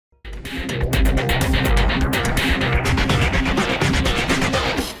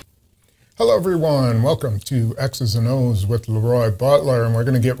Hello, everyone. Welcome to X's and O's with LeRoy Butler, and we're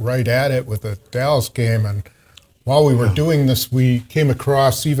going to get right at it with the Dallas game. And while we were doing this, we came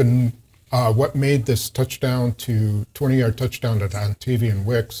across even what made this touchdown to 20-yard touchdown to Dontayvion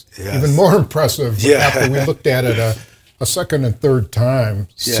Wicks even more impressive after we looked at it a second and third time.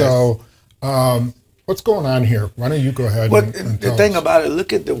 Yes. So what's going on here? Why don't you go ahead and the tell thing us. about it,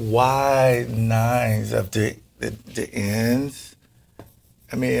 look at the wide nines of the ends.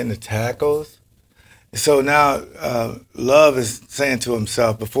 I mean, in the tackles. So now Love is saying to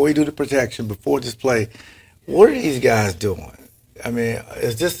himself, before he do the protection, before this play, what are these guys doing? I mean,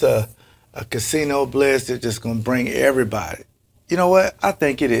 is this a casino blitz that's just going to bring everybody? You know what? I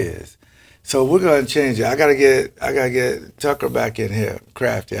think it is. So we're going to change it. I gotta get Tucker back in here,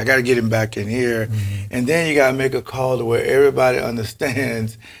 Crafty. I gotta get him back in here, and then you gotta make a call to where everybody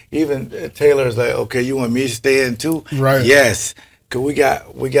understands. Even Taylor's like, okay, you want me to stay in too? Right. Yes. Because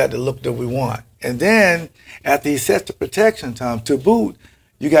we got the look that we want. And then after he sets the protection time to boot,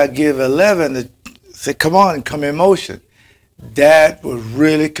 you got to give 11 to say, come on and come in motion. That would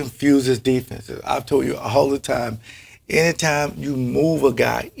really confuse his defense. I've told you all the time, anytime you move a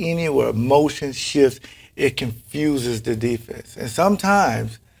guy anywhere, motion shifts, it confuses the defense. And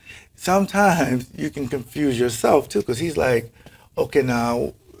sometimes you can confuse yourself too, because he's like, okay,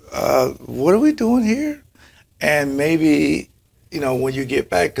 now, what are we doing here? And maybe, you know, when you get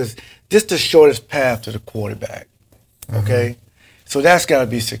back, because this is the shortest path to the quarterback, okay? So that's got to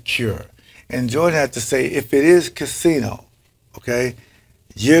be secure. And Jordan had to say, if it is casino, okay,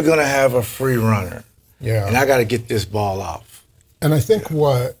 you're going to have a free runner. Yeah. And I got to get this ball off. And I think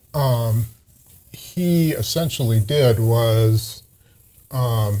what he essentially did was,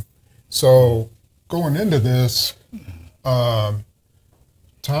 so going into this, Tom,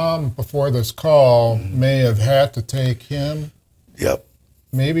 before this call, may have had to take him. Yep.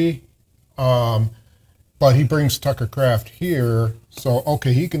 Maybe. But he brings Tucker Kraft here, so,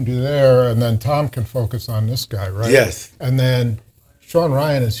 okay, he can do there, and then Tom can focus on this guy, right? Yes. And then Sean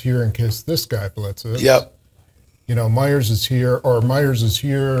Ryan is here in case this guy blitzes. Yep. You know, Myers is here,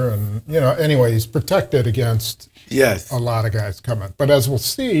 and, you know, anyway, he's protected against a lot of guys coming. But as we'll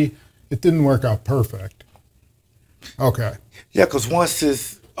see, it didn't work out perfect. Okay. Yeah, because once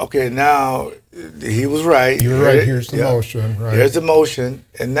this, okay, now he was right. You're right. Here's the motion, right? Here's the motion.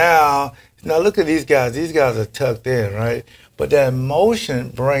 And now look at these guys. These guys are tucked in, right? But that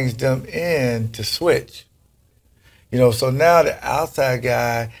motion brings them in to switch. You know, so now the outside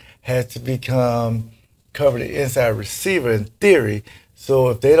guy has to cover the inside receiver in theory. So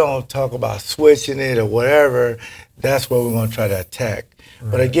if they don't talk about switching it or whatever, that's where we're going to try to attack.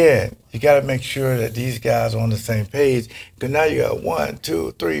 Right. But again, you got to make sure that these guys are on the same page, because now you got 1,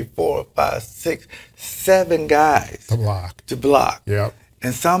 2, 3, 4, 5, 6, 7 guys to block. Yep.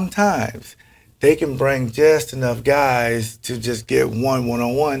 And sometimes they can bring just enough guys to just get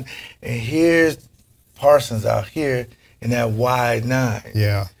one-on-one. And here's Parsons out here in that wide nine.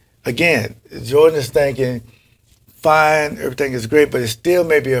 Yeah. Again, Jordan is thinking, fine, everything is great, but it still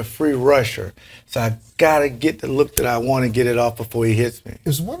may be a free rusher. So I got to get the look that I want and get it off before he hits me.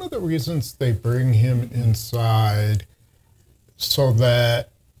 Is one of the reasons they bring him inside so that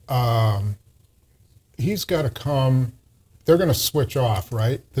he's got to come, they're going to switch off,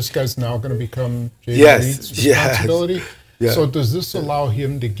 right? This guy's now going to become Jay Reed's responsibility. Yes. So does this allow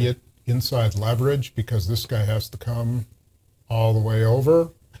him to get inside leverage because this guy has to come all the way over?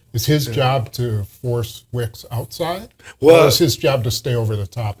 Is his job to force Wicks outside? Well, or is his job to stay over the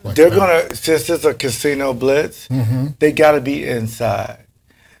top? Like they're going to, since it's a casino blitz, they got to be inside.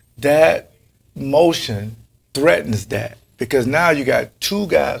 That motion threatens that, because now you got 2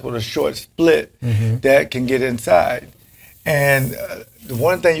 guys with a short split that can get inside. And the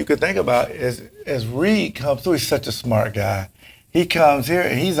one thing you could think about is, as Reed comes through, he's such a smart guy. He comes here,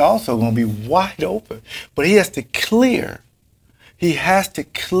 and he's also going to be wide open, but he has to clear. He has to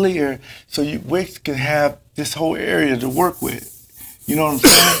clear so Wicks can have this whole area to work with. You know what I'm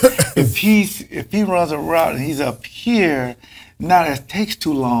saying? if he runs a route and he's up here, now that takes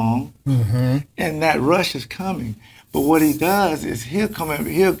too long, and that rush is coming. But what he does is he'll come in,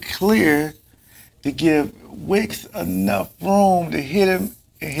 he'll clear to give Wicks enough room to hit him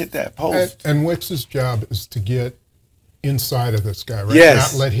and hit that post. And Wicks's job is to get inside of this guy, right?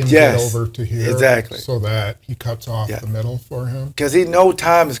 Yes. Not let him get over to here. Exactly. So that he cuts off the middle for him. Because he knows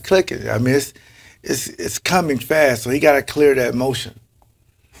time is clicking. I mean, it's coming fast, so he got to clear that motion.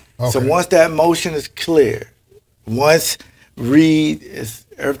 Okay. So once that motion is clear, once Reed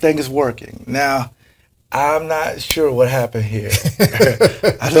everything is working. Now, I'm not sure what happened here.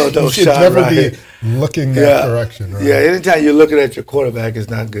 I don't know. You should never be looking that direction. Right? Yeah, anytime you're looking at your quarterback, it's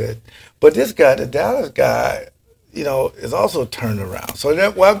not good. But this guy, the Dallas guy, you know, is also turned around. So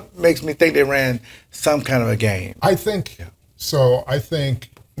that what makes me think they ran some kind of a game. I think so. I think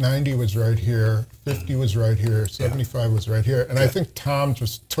 90 was right here, 50 was right here, 75 was right here, and I think Tom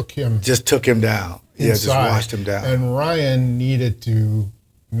just took him down. Inside, just washed him down. And Ryan needed to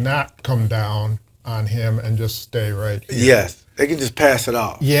not come down on him and just stay right here. Yes, they can just pass it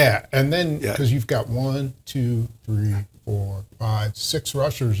off. Yeah, and then because you've got 1, 2, 3, 4, 5, 6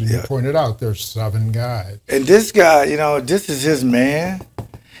 rushers, and you pointed out there's 7 guys. And this guy, you know, this is his man.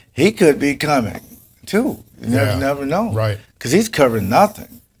 He could be coming too. You never know, right? Because he's covering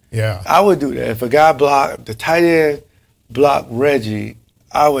nothing. Yeah, I would do that if a guy blocked the tight end, blocked Reggie.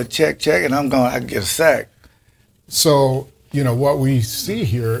 I would check, and I can get a sack. So. You know, what we see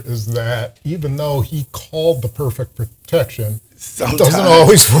here is that even though he called the perfect protection, it doesn't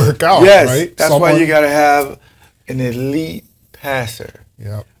always work out, right? That's why you got to have an elite passer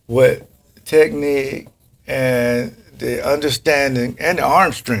with technique and the understanding and the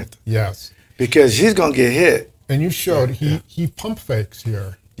arm strength. Yes. Because he's going to get hit. And you showed he pump fakes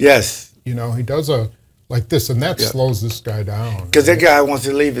here. Yes. You know, he does a like this, and that slows this guy down. Because that guy wants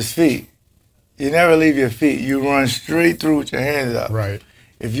to leave his feet. You never leave your feet. You run straight through with your hands up. Right.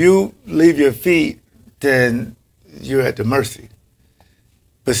 If you leave your feet, then you're at the mercy.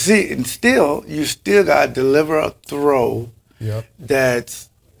 But see, and still, you still got to deliver a throw that's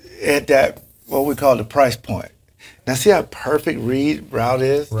at that, what we call the price point. Now, see how perfect Reed route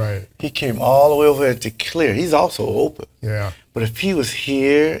is? Right. He came all the way over here to clear. He's also open. Yeah. But if he was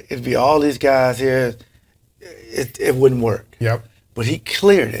here, it'd be all these guys here. It wouldn't work. Yep. But he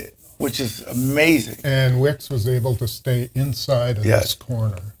cleared it, which is amazing. And Wicks was able to stay inside of this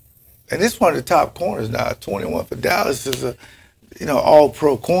corner. And this is one of the top corners now. 21 for Dallas is a,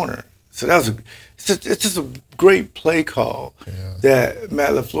 all-pro corner. So that was it's just a great play call that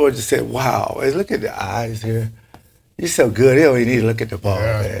Matt LaFleur just said, wow. And look at the eyes here. He's so good. He don't even need to look at the ball,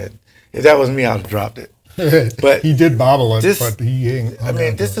 man. If that was me, I'd have dropped it. But he did bobble it, but he ain't.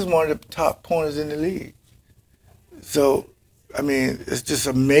 This is one of the top corners in the league. So, it's just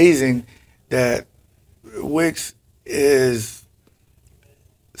amazing that Wicks is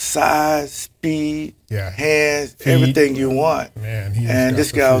size, speed, hands, everything you want. Man, and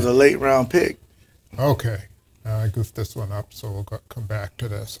this guy was a late-round pick. Okay. I goofed this one up, so we'll come back to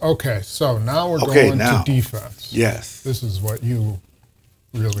this. Okay, so now we're going to defense. Yes. This is what you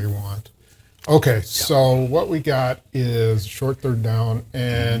really want. Okay, so what we got is short third down,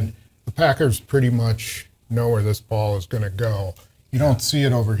 and the Packers pretty much know where this ball is going to go. You don't see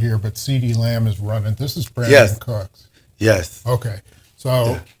it over here, but CeeDee Lamb is running. This is Brandon Cooks. Yes. Okay,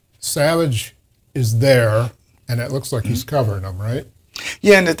 so Savage is there, and it looks like he's covering him, right?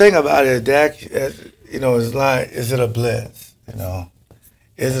 Yeah, and the thing about it, Dak, is like, is it a blitz?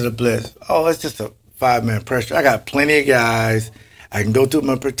 Is it a blitz? Oh, it's just a 5-man pressure. I got plenty of guys. I can go through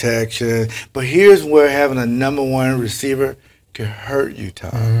my protection. But here's where having a number one receiver can hurt you,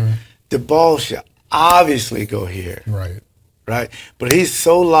 Tom. The ball should obviously go here. Right? But he's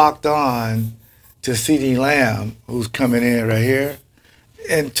so locked on to CeeDee Lamb, who's coming in right here.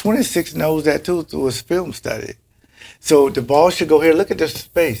 And 26 knows that, too, through his film study. So the ball should go here. Look at this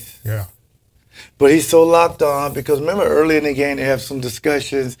space. Yeah. But he's so locked on because remember early in the game they have some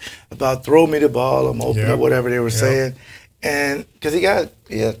discussions about throw me the ball, I'm open or whatever they were saying. And because he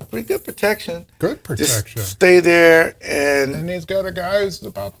had pretty good protection. Good protection. Just stay there and he's got a guy who's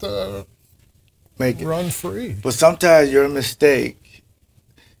about to make it run free. But sometimes your mistake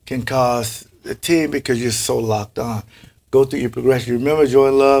can cost the team because you're so locked on. Go through your progression. Remember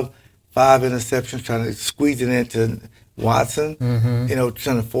Jordan Love, 5 interceptions, trying to squeeze it into Watson,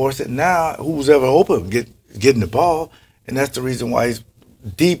 trying to force it. Now, who's ever open getting the ball, and that's the reason why he's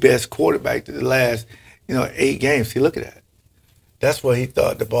the best quarterback to the last, 8 games. See, look at that. That's where he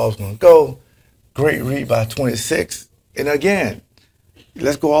thought the ball was going to go. Great read by 26. And again,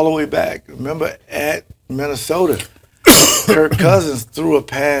 let's go all the way back. Remember at Minnesota, Kirk Cousins threw a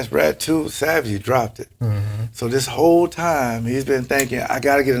pass right to Savage. He dropped it. So this whole time, he's been thinking, I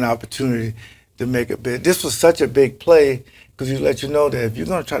got to get an opportunity to make a big. This was such a big play because he let you know that if you're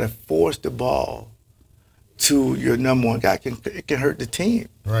going to try to force the ball to your number one guy, it can hurt the team.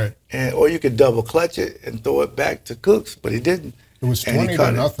 Right. Or you could double clutch it and throw it back to Cooks, but he didn't. It was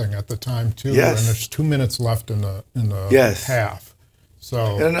 20-0 at the time too, and there's 2 minutes left in the half.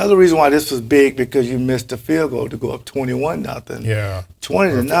 So. And another reason why this was big because you missed the field goal to go up 21-0. Yeah.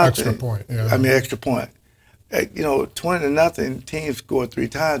 20-0. Extra point. Yeah. Extra point. 20-0. Teams score 3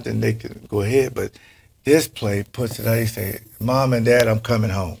 times, then they can go ahead. But This play puts it out. He say, "Mom and Dad, I'm coming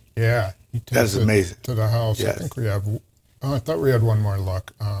home." Yeah, he takes That's it amazing. to the house. Yes. I think we have. Oh, I thought we had one more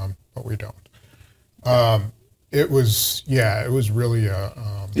look, but we don't. It was really a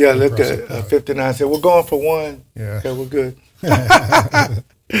Yeah, look impressive at play. 59. Said, "We're going for one." Yeah. Okay, we're good.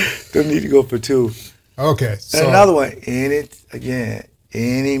 Don't need to go for two. Okay, And so another one.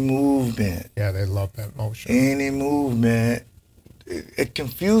 Any movement. yeah, they love that motion. Any movement, it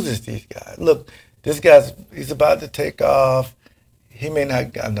confuses these guys. Look, he's about to take off. He may not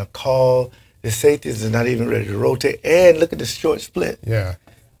have gotten a call. The safeties are not even ready to rotate. And look at the short split. Yeah,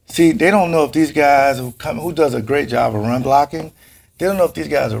 See, they don't know if these guys who does a great job of run blocking, they don't know if these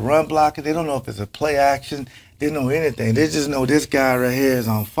guys are run blocking. They don't know if it's a play action. They don't know anything. They just know this guy right here is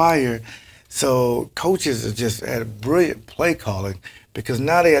on fire. So coaches are just at a brilliant play calling because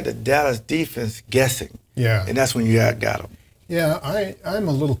now they had the Dallas defense guessing. yeah, And that's when you got them. yeah. I'm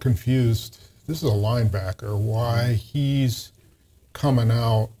a little confused. This is a linebacker. Why he's coming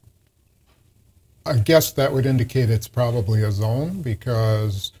out? I guess that would indicate it's probably a zone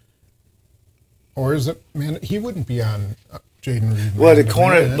because, or is it? Man, he wouldn't be on Jaden Reed. Well, the man,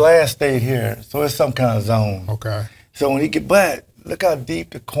 corner man. blast stayed here, so it's some kind of zone. Okay. So when but look how deep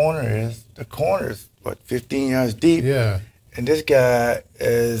the corner is. The corner is, 15 yards deep? Yeah. And this guy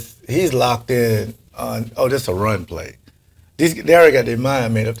he's locked in on, this is a run play. They already got their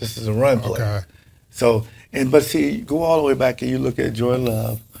mind made up, this is a run play. Okay. So, but see, go all the way back and you look at Joy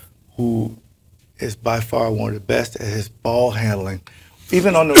Love, who is by far one of the best at his ball handling.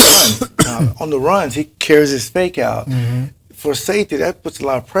 Even on the runs, on the runs, he carries his fake out. Mm-hmm. For safety, that puts a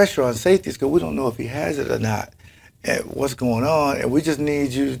lot of pressure on safeties because we don't know if he has it or not and what's going on. And we just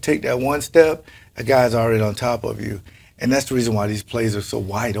need you to take that one step. A guy's already on top of you. And that's the reason why these plays are so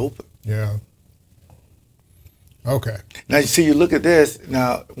wide open. Yeah. Okay. Now, you see, you look at this.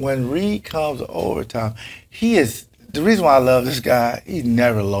 Now, when Reed comes to overtime, the reason why I love this guy, he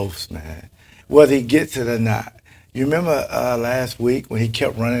never loafs, man, whether he gets it or not. You remember last week when he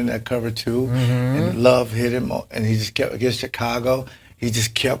kept running that cover two and Love hit him and he just kept against Chicago, he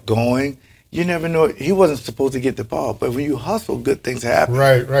just kept going. You never know. He wasn't supposed to get the ball, but when you hustle, good things happen.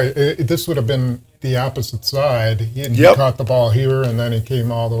 Right. This would have been the opposite side. He caught the ball here, and then he came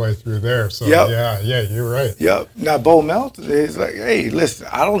all the way through there. So, yeah, you're right. Yep. Now, Bo Melton is like, hey, listen,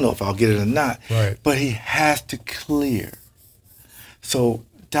 I don't know if I'll get it or not, Right. but he has to clear. So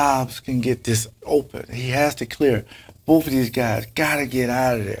Dobbs can get this open. He has to clear. Both of these guys got to get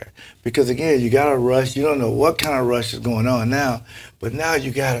out of there because, again, you got to rush. You don't know what kind of rush is going on now, but now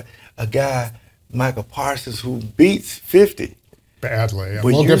you got a guy, Michael Parsons, who beats 50. Badly. And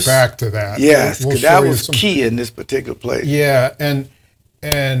we'll get back to that. Yes, we'll because that was key in this particular play. Yeah,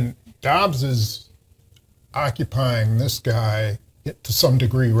 and Dobbs is occupying this guy to some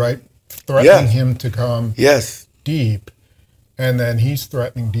degree, right? Threatening him to come deep, and then he's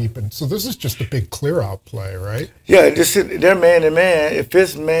threatening deep. And so this is just a big clear-out play, right? Yeah, they're man-to-man. If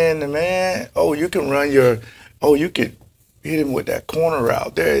it's man-to-man, you can run you could hit him with that corner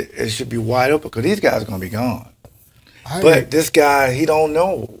route. There, it should be wide open because these guys are going to be gone. But this guy, he don't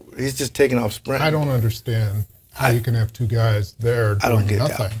know. He's just taking off sprinting. I don't understand how you can have two guys there doing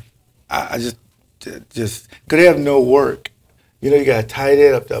nothing. I just because they have no work. You got a tight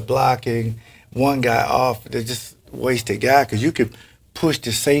end up there blocking, one guy off. They're just wasted guy because you could push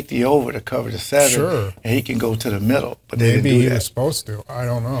the safety over to cover the 7, and he can go to the middle. But they didn't do Maybe he that. was supposed to. I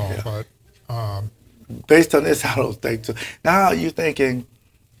don't know, but based on this, I don't think so. Now you're thinking,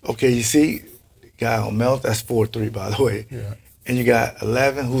 okay, you see, guy on Melt, that's 4-3, by the way. Yeah. And you got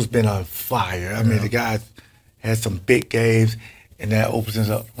 11, who's been on fire. I mean, the guy had some big games, and that opens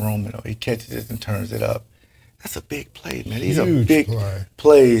up for Roman. He catches it and turns it up. That's a big play, man. These are big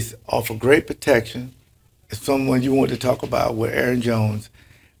plays off of great protection. It's someone you want to talk about with Aaron Jones.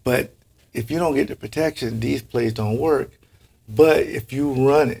 But if you don't get the protection, these plays don't work. But if you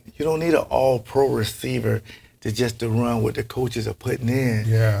run it, you don't need an all-pro receiver to run what the coaches are putting in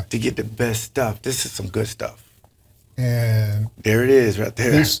to get the best stuff. This is some good stuff. And there it is right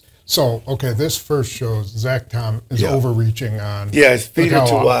there. This first shows Zach Tom is overreaching on. Yeah, his feet are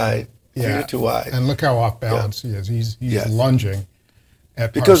too wide. Yeah, too wide. And look how off balance he is. He's lunging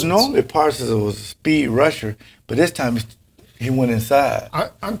at Parsons. Because normally Parsons was a speed rusher, but this time he went inside.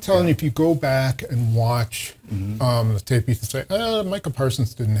 I'm telling you, if you go back and watch the tape, you can say, Michael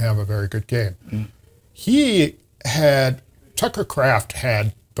Parsons didn't have a very good game. Tucker Kraft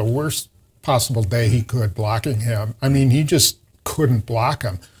had the worst possible day he could blocking him. I mean, he just couldn't block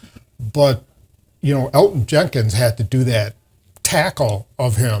him. But, Elton Jenkins had to do that tackle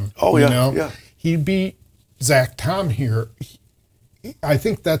of him. He beat Zach Tom here. I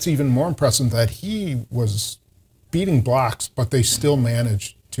think that's even more impressive that he was beating blocks, but they still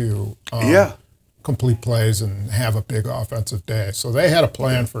managed to complete plays and have a big offensive day. So they had a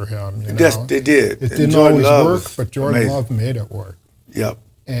plan for him. Yes, they did. It didn't always work, but Jordan Love made it work. Yep.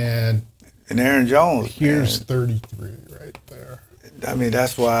 And Aaron Jones. Here's 33 right there. I mean,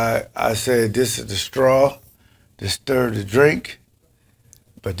 that's why I said this is the straw, to stir the drink,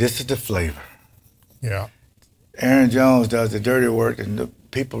 but this is the flavor. Yeah. Aaron Jones does the dirty work, and the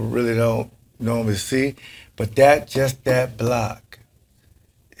people really don't normally see. But that block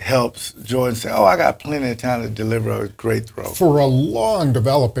helps Jordan say, "Oh, I got plenty of time to deliver a great throw." For a long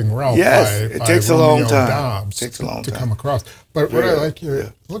developing route, it takes a long time. Dobbs it takes a long time to come across. But what I like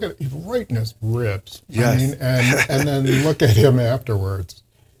here, look at he's right in his ribs. Yes. I mean, and then look at him afterwards.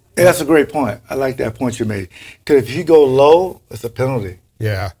 Yeah, that's a great point. I like that point you made. Because if you go low, it's a penalty.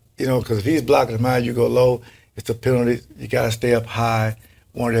 Yeah. Because if he's blocking the mind, you go low, it's a penalty. You got to stay up high.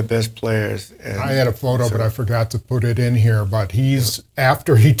 One of their best players. And I had a photo, but I forgot to put it in here. But he's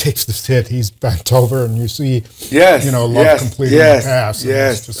after he takes this hit, he's bent over, and you see, Love completing the pass.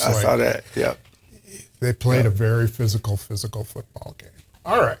 Yes, I saw that. Yep. They played a very physical football game.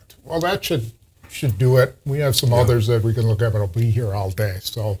 All right. Well, that should do it. We have some others that we can look at, but I'll be here all day.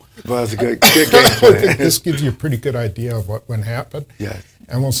 So, well, it's a good game plan. I think this gives you a pretty good idea of what went happen. Yes.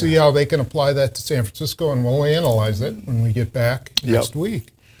 And we'll see how they can apply that to San Francisco, and we'll analyze it when we get back next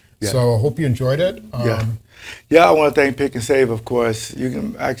week. Yep. So I hope you enjoyed it. I want to thank Pick and Save, of course. You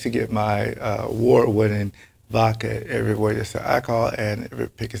can actually get my award-winning vodka everywhere there's alcohol and every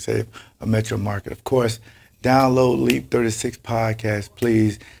Pick and Save a Metro Market. Of course, download Leap 36 podcast,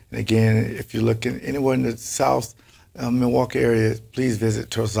 please. And again, if you're looking anywhere in the South Milwaukee area, please visit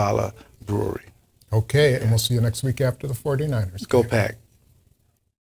Terzala Brewery. Okay, and we'll see you next week after the 49ers. Go Pack.